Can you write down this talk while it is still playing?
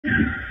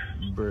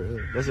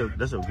Bruh, that's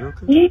your girl?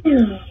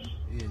 Yeah.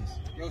 Yes.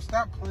 Yo,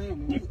 stop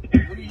playing.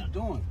 What are you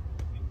doing?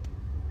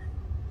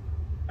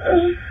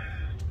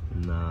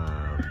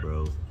 Nah,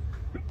 bro.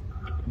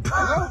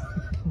 Hello?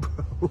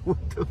 Bro,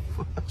 what the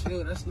fuck?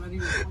 Chill, that's not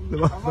even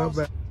My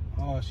bad.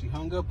 Oh, she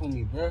hung up on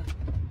me, bro.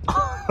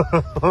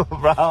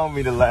 Bro, I don't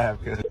mean to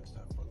laugh, cuz.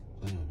 Stop fucking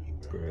playing with me,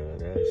 bro. Bro,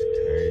 that's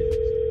crazy.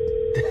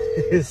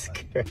 That's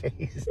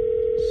crazy.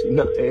 She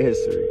not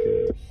answering,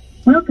 cuz.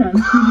 Welcome to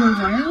your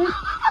wireless.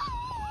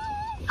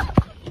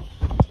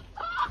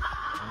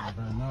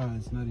 Bro, no,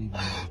 it's not even.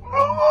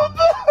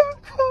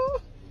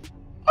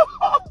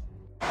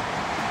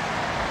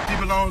 He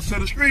belongs to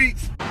the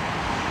streets.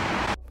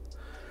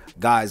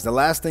 Guys, the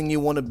last thing you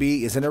want to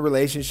be is in a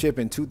relationship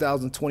in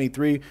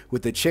 2023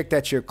 with the chick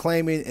that you're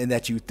claiming and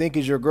that you think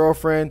is your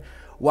girlfriend,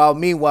 while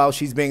meanwhile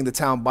she's being the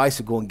town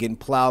bicycle and getting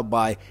plowed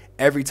by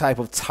every type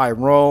of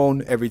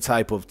Tyrone, every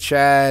type of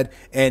Chad,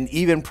 and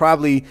even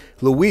probably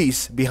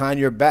Luis behind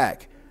your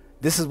back.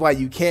 This is why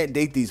you can't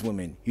date these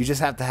women. You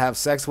just have to have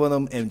sex with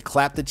them and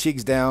clap the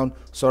cheeks down,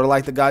 sort of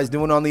like the guy's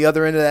doing on the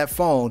other end of that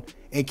phone,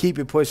 and keep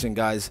it pushing,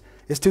 guys.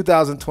 It's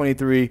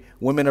 2023.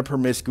 Women are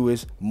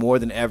promiscuous more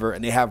than ever,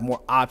 and they have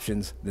more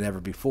options than ever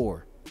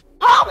before.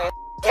 Oh,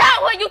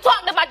 God, what you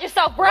talking about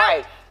yourself, bro?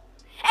 Right.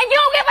 And you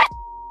don't give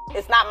a.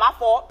 It's not my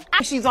fault.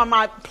 She's on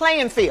my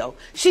playing field.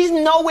 She's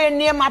nowhere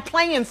near my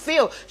playing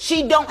field.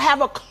 She don't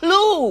have a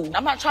clue.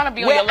 I'm not trying to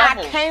be on where your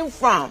level. I came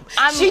from.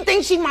 She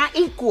thinks she's my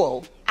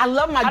equal. I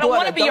love my daughter. I don't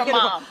want to be your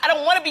mom. I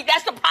don't want to be.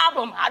 That's the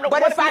problem. I don't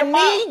want to be your mom.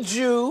 But if I need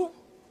you,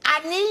 I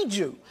need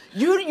you.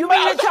 You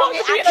mean to tell me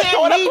I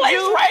can't need place,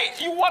 you? Right?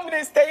 You want me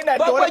to stay in that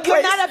daughter But place?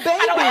 you're not a baby.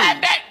 I don't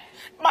have that.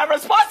 My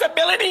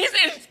responsibilities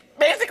is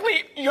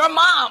basically your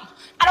mom.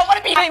 I don't want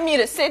to be. I me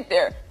to sit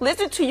there,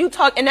 listen to you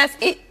talk, and that's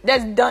it.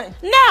 That's done.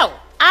 No,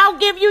 I'll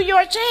give you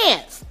your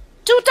chance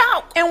to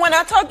talk. And when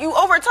I talk, you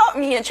overtalk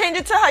me and change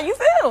it to how you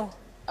feel.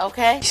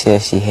 Okay? She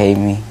said she hate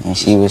me and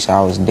she wish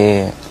I was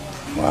dead.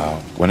 Wow.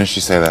 When did she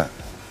say that?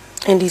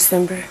 In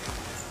December.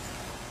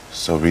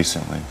 So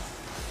recently.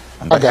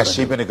 Has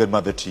she been a good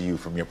mother to you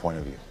from your point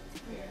of view?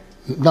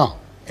 No.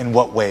 In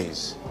what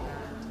ways?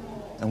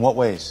 In what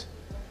ways?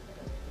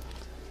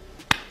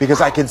 Because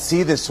I can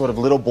see this sort of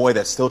little boy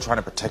that's still trying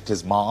to protect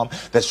his mom,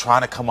 that's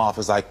trying to come off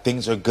as like,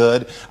 things are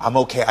good, I'm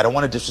okay, I don't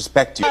want to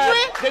disrespect you.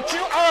 That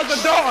you are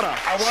the daughter.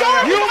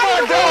 You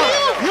my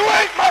daughter. You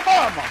ain't my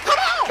mama. Come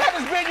on. That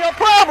has been your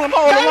problem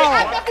all along.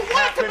 I never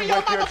wanted to be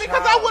your mama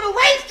because I would have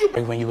raised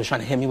you. When you were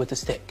trying to hit me with the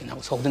stick and I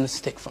was holding the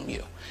stick from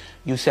you,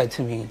 you said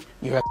to me,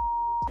 you're a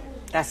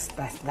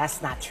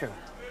That's not true.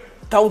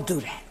 Don't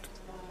do that.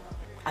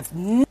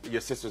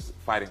 Your sister's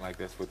fighting like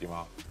this with your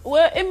mom.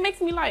 Well, it makes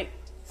me like,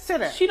 sit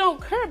there. She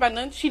don't care about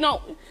nothing. She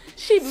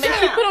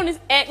put on this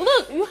act.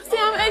 Look, you see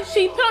how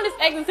she put on this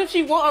act as if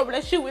she want a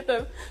relationship with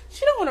us.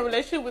 She don't want a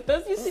relationship with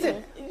us. You see,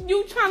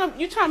 you trying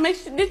to make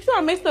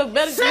stuff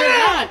better than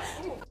not.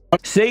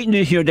 Satan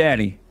is your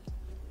daddy.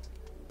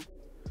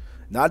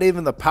 Not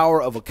even the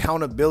power of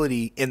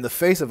accountability in the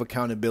face of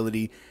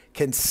accountability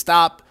can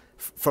stop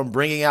from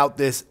bringing out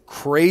this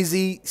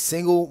crazy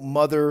single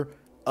mother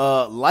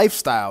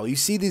lifestyle. You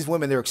see these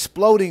women, they're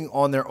exploding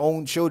on their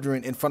own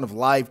children in front of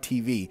live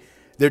TV.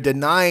 They're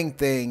denying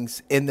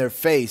things in their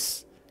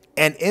face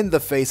and in the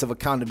face of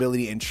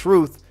accountability and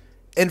truth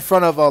in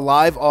front of a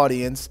live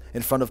audience,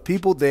 in front of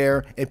people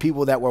there and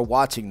people that were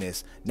watching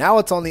this. Now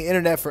it's on the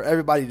internet for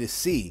everybody to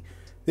see.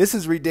 This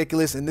is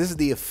ridiculous, and this is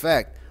the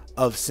effect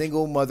of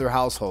single mother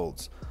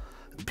households.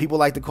 People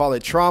like to call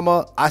it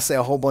trauma. I say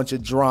a whole bunch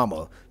of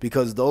drama,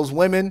 because those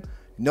women,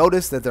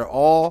 notice that they're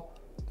all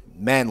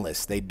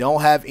manless. They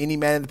don't have any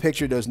man in the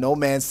picture. There's no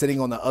man sitting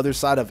on the other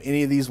side of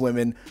any of these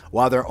women,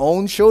 while their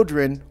own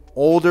children,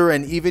 older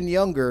and even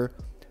younger,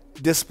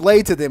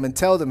 display to them and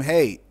tell them,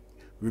 hey,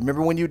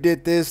 remember when you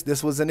did this?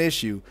 This was an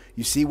issue.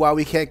 You see why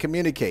we can't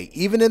communicate.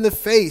 Even in the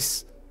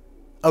face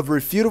of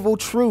refutable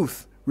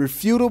truth,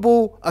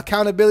 refutable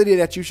accountability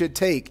that you should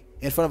take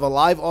in front of a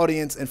live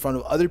audience, in front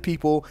of other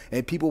people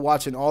and people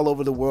watching all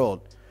over the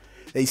world,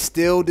 they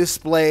still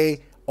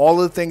display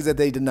all of the things that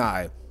they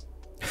deny.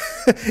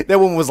 That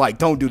woman was like,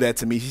 don't do that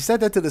to me. She said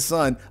that to the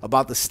son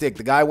about the stick,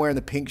 the guy wearing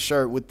the pink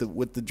shirt with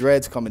the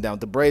dreads coming down,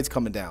 the braids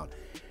coming down.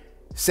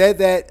 Said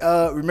that,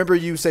 remember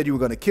you said you were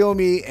going to kill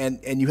me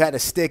and you had a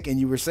stick and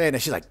you were saying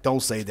that. She's like, don't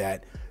say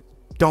that.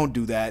 Don't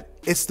do that.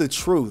 It's the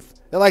truth.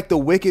 They're like the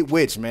wicked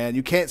witch, man.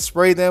 You can't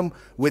spray them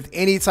with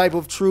any type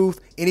of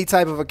truth, any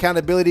type of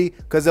accountability,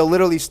 because they'll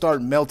literally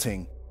start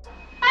melting.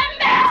 I'm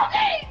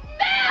melting!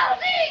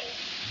 Melting!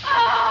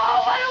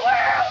 Oh, what a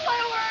world! What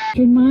a world!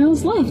 100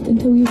 miles left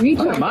until we reach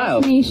our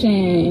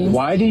destination.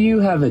 Why do you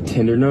have a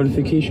Tinder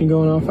notification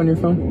going off on your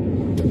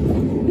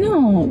phone?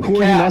 No. Who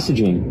are you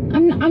messaging?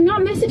 I'm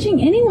not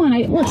messaging anyone.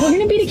 Look, we're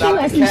gonna be to Key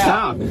West.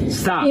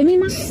 Stop. Give me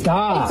my.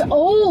 Stop. It's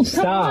old.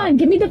 Come on,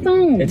 give me the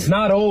phone. It's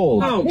not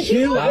old. Oh,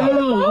 chill.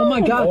 Oh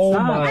my God,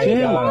 stop.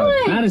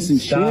 Chill. Madison,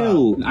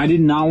 chill. I did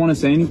not want to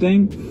say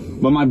anything,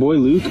 But my boy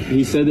Luke,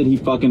 he said that he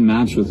fucking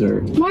matched with her.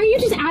 Why are you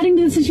just adding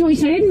to the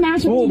situation? I didn't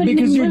match with Well, anybody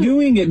because named you're Luke.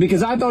 doing it,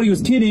 because I thought he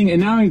was kidding,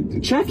 and now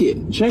check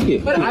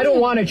it. But I don't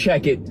want to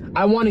check it.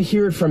 I want to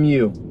hear it from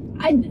you.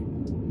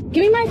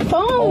 Give me my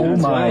phone. Oh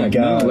my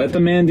God. No, let the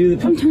man do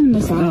the... I'm turning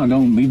this off. No,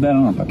 don't leave that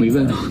on. Leave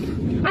that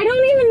on. I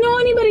don't even know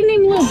anybody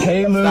named Luke.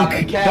 Hey,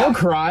 Luke, don't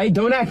cry.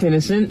 Don't act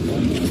innocent.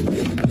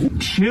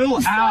 Chill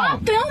out.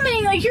 Stop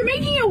filming. Like, you're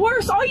making it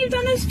worse. All you've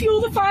done is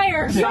fuel the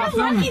fire. You're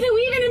lucky that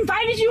we even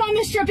invited you on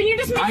this trip, and you're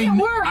just making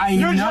it worse.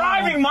 You're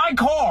driving my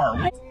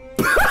car.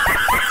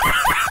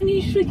 You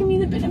should give me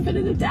the benefit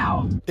of the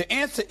doubt. The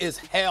answer is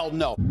hell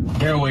no.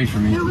 Get away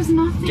from me. There was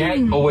nothing. Get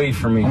away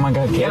from me. Oh my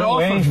God, get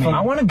away from me.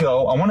 I want to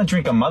go. I want to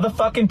drink a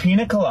motherfucking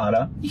pina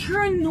colada.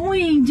 You're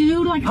annoying,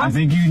 dude. Like, I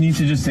think you need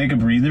to just take a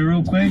breather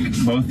real quick,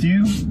 both of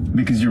you,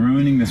 because you're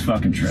ruining this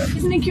fucking trip.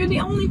 Nick, you're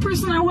the only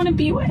person I want to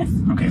be with.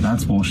 Okay,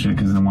 that's bullshit,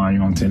 because then why are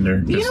you on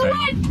Tinder? You know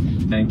what?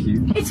 Thank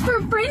you. It's for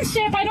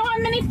friendship. I don't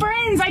have many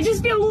friends. I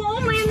just feel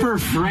lonely. For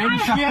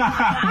friendship?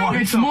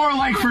 It's more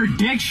like for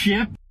dick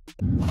ship.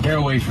 Get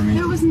away from me.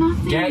 There was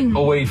nothing. Get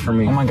away from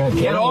me. Oh my God,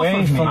 get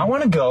away from me. I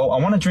want to go. I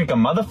want to drink a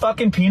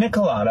motherfucking pina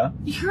colada.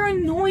 You're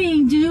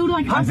annoying, dude.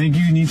 Like, I think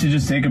you need to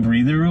just take a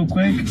breather real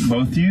quick,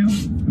 both of you,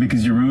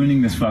 because you're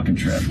ruining this fucking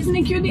trip.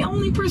 Nick, you're the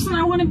only person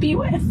I want to be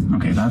with.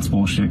 Okay, that's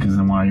bullshit, because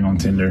then why are you on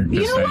Tinder?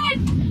 You know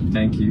what?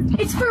 Thank you.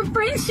 It's for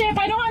friendship.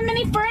 I don't have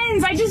many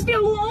friends. I just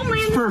feel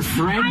lonely. For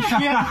friendship?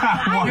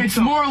 It's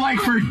more like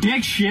for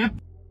dick ship.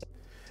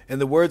 In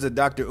the words of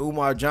Dr.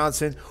 Umar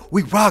Johnson,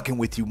 we rocking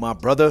with you, my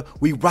brother.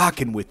 We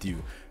rocking with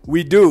you.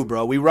 We do,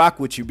 bro. We rock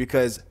with you,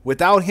 because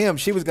without him,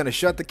 she was going to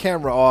shut the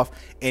camera off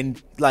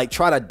and like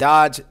try to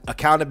dodge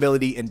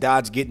accountability and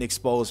dodge getting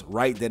exposed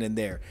right then and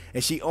there.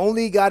 And she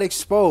only got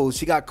exposed.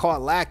 She got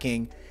caught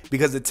lacking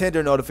because the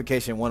Tinder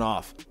notification went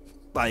off.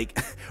 Like,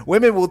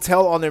 women will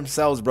tell on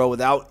themselves, bro,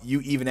 without you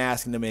even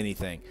asking them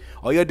anything.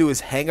 All you gotta do is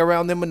hang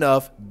around them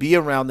enough, be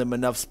around them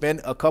enough,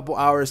 spend a couple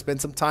hours,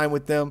 spend some time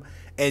with them,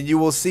 and you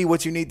will see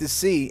what you need to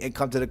see and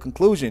come to the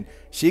conclusion.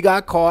 She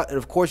got caught, and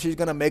of course she's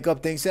gonna make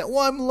up things saying,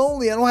 well, I'm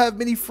lonely, I don't have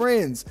many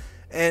friends,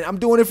 and I'm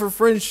doing it for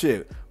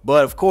friendship.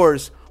 But of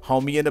course,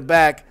 homie in the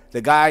back,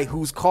 the guy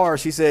whose car,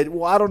 she said,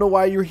 well, I don't know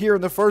why you're here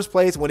in the first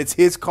place when it's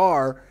his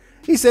car.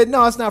 He said,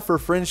 no, it's not for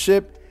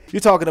friendship. You're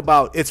talking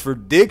about it's for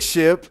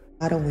dickship.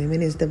 A lot of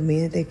women is the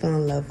men they fell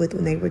in love with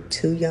when they were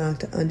too young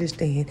to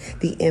understand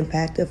the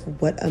impact of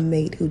what a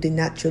mate who did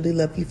not truly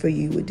love you for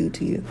you would do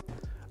to you.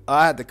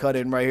 I had to cut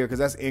in right here because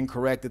that's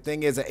incorrect. The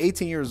thing is, at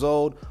 18 years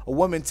old, a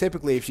woman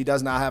typically, if she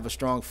does not have a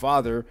strong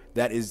father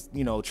that is,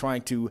 you know,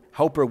 trying to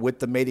help her with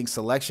the mating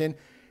selection,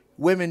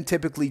 women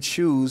typically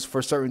choose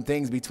for certain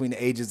things between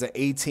the ages of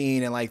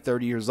 18 and like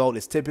 30 years old.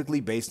 It's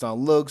typically based on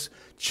looks,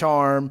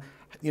 charm,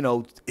 you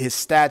know, his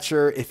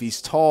stature, if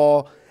he's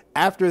tall.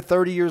 After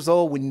 30 years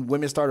old, when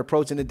women start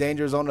approaching the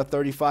danger zone of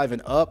 35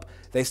 and up,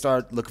 they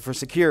start looking for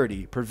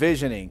security,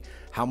 provisioning.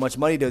 How much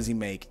money does he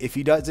make? If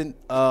he doesn't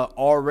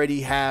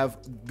already have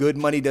good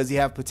money, does he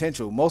have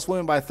potential? Most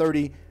women by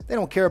 30, they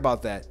don't care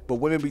about that. But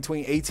women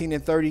between 18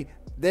 and 30,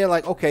 they're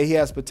like, okay, he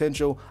has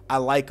potential. I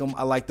like him.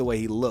 I like the way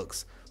he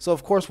looks. So,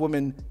 of course,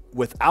 women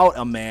without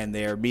a man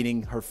there,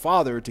 meaning her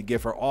father to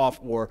give her off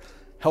or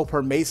help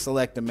her mate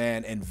select a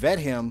man and vet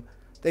him,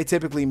 they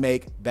typically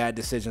make bad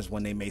decisions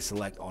when they may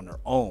select on their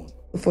own.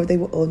 Before they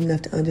were old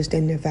enough to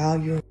understand their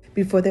value,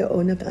 before they were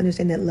old enough to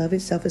understand that love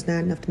itself is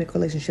not enough to make a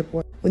relationship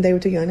work, when they were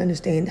too young to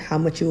understand how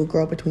much you will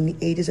grow between the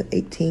ages of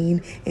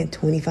 18 and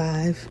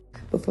 25,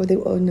 before they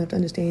were old enough to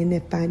understand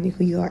that finding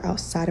who you are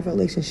outside of a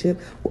relationship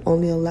will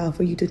only allow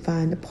for you to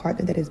find a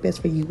partner that is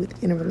best for you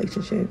within a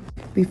relationship,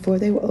 before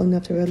they were old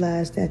enough to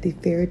realize that the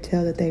fairy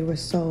tale that they were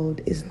sold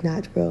is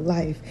not real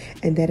life,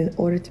 and that in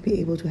order to be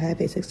able to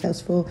have a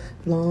successful,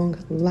 long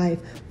life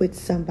with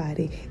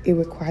somebody, it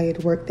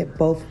required work that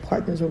both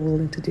partners were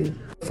willing to do.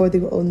 Before they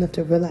were old enough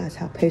to realize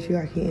how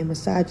patriarchy and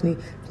misogyny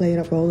played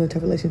a role into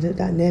relationship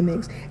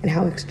dynamics and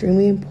how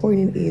extremely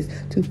important it is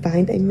to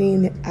find a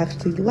man that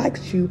actually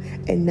likes you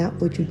and not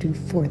what you do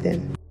for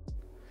them.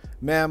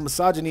 Man,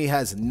 misogyny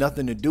has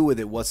nothing to do with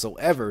it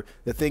whatsoever.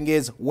 The thing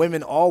is,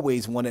 women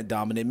always wanted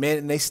dominant men,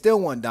 and they still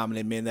want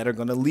dominant men that are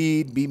going to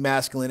lead, be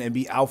masculine, and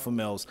be alpha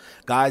males,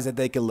 guys that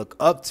they can look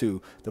up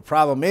to. The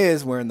problem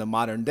is, we're in the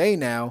modern day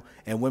now,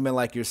 and women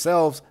like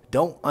yourselves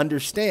don't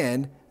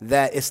understand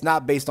that it's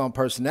not based on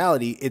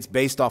personality, it's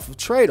based off of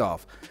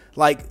trade-off.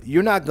 Like,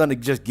 you're not going to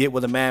just get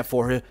with a man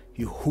for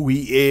who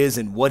he is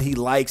and what he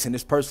likes and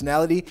his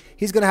personality.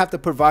 He's going to have to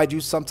provide you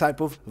some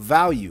type of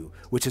value,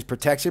 which is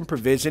protection,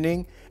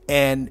 provisioning,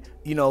 and,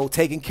 you know,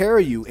 taking care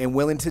of you and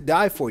willing to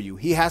die for you.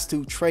 He has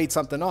to trade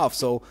something off.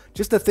 So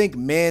just to think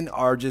men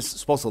are just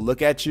supposed to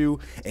look at you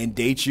and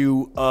date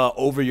you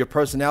over your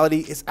personality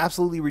is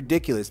absolutely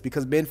ridiculous,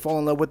 because men fall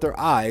in love with their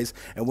eyes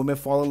and women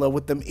fall in love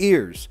with them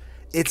ears.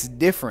 It's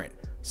different.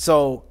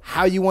 So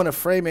how you want to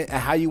frame it and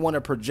how you want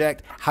to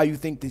project how you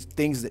think these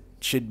things that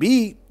should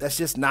be, that's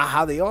just not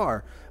how they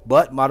are.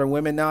 But modern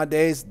women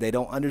nowadays, they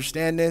don't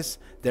understand this.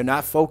 They're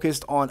not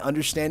focused on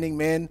understanding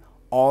men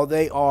All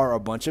they are a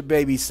bunch of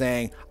babies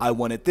saying, I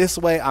want it this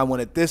way, I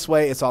want it this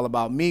way. It's all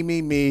about me,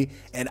 me, me,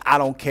 and I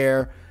don't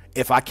care.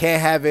 If I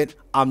can't have it,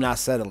 I'm not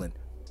settling.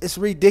 It's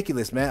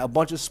ridiculous, man. A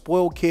bunch of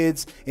spoiled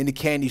kids in the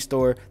candy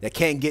store that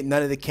can't get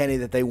none of the candy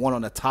that they want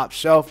on the top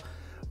shelf,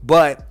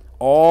 but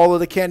all of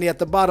the candy at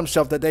the bottom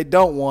shelf that they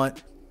don't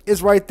want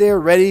is right there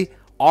ready,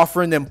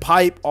 offering them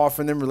pipe,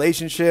 offering them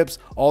relationships,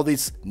 all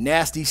these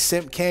nasty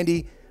simp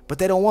candy, but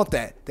they don't want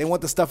that. They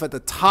want the stuff at the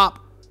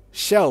top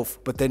shelf,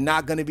 but they're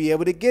not going to be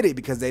able to get it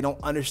because they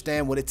don't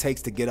understand what it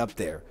takes to get up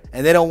there,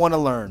 and they don't want to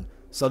learn.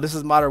 So this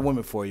is modern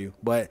women for you,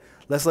 but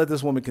let's let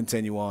this woman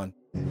continue on.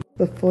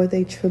 Before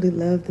they truly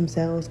love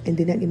themselves and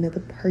did not need another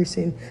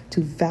person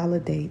to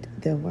validate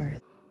their worth.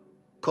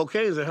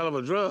 Cocaine is a hell of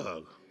a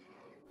drug.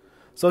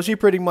 So she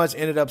pretty much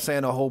ended up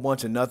saying a whole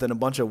bunch of nothing, a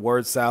bunch of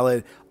word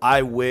salad.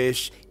 I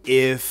wish,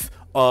 if,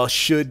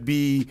 should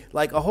be,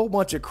 like a whole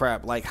bunch of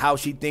crap, like how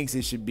she thinks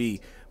it should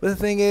be. But the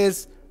thing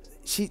is,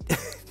 she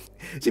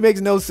she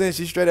makes no sense.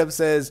 She straight up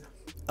says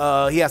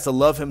he has to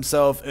love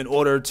himself in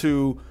order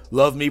to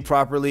love me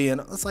properly.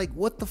 And it's like,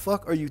 what the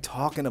fuck are you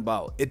talking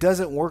about? It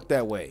doesn't work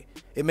that way.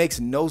 It makes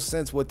no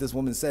sense what this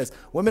woman says.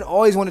 Women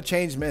always want to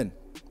change men.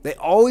 They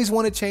always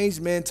want to change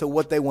men to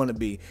what they want to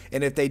be.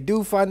 And if they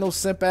do find those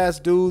simp ass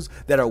dudes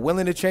that are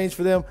willing to change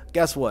for them,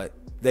 guess what?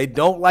 They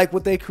don't like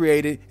what they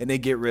created and they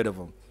get rid of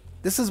them.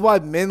 This is why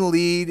men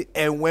lead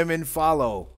and women follow.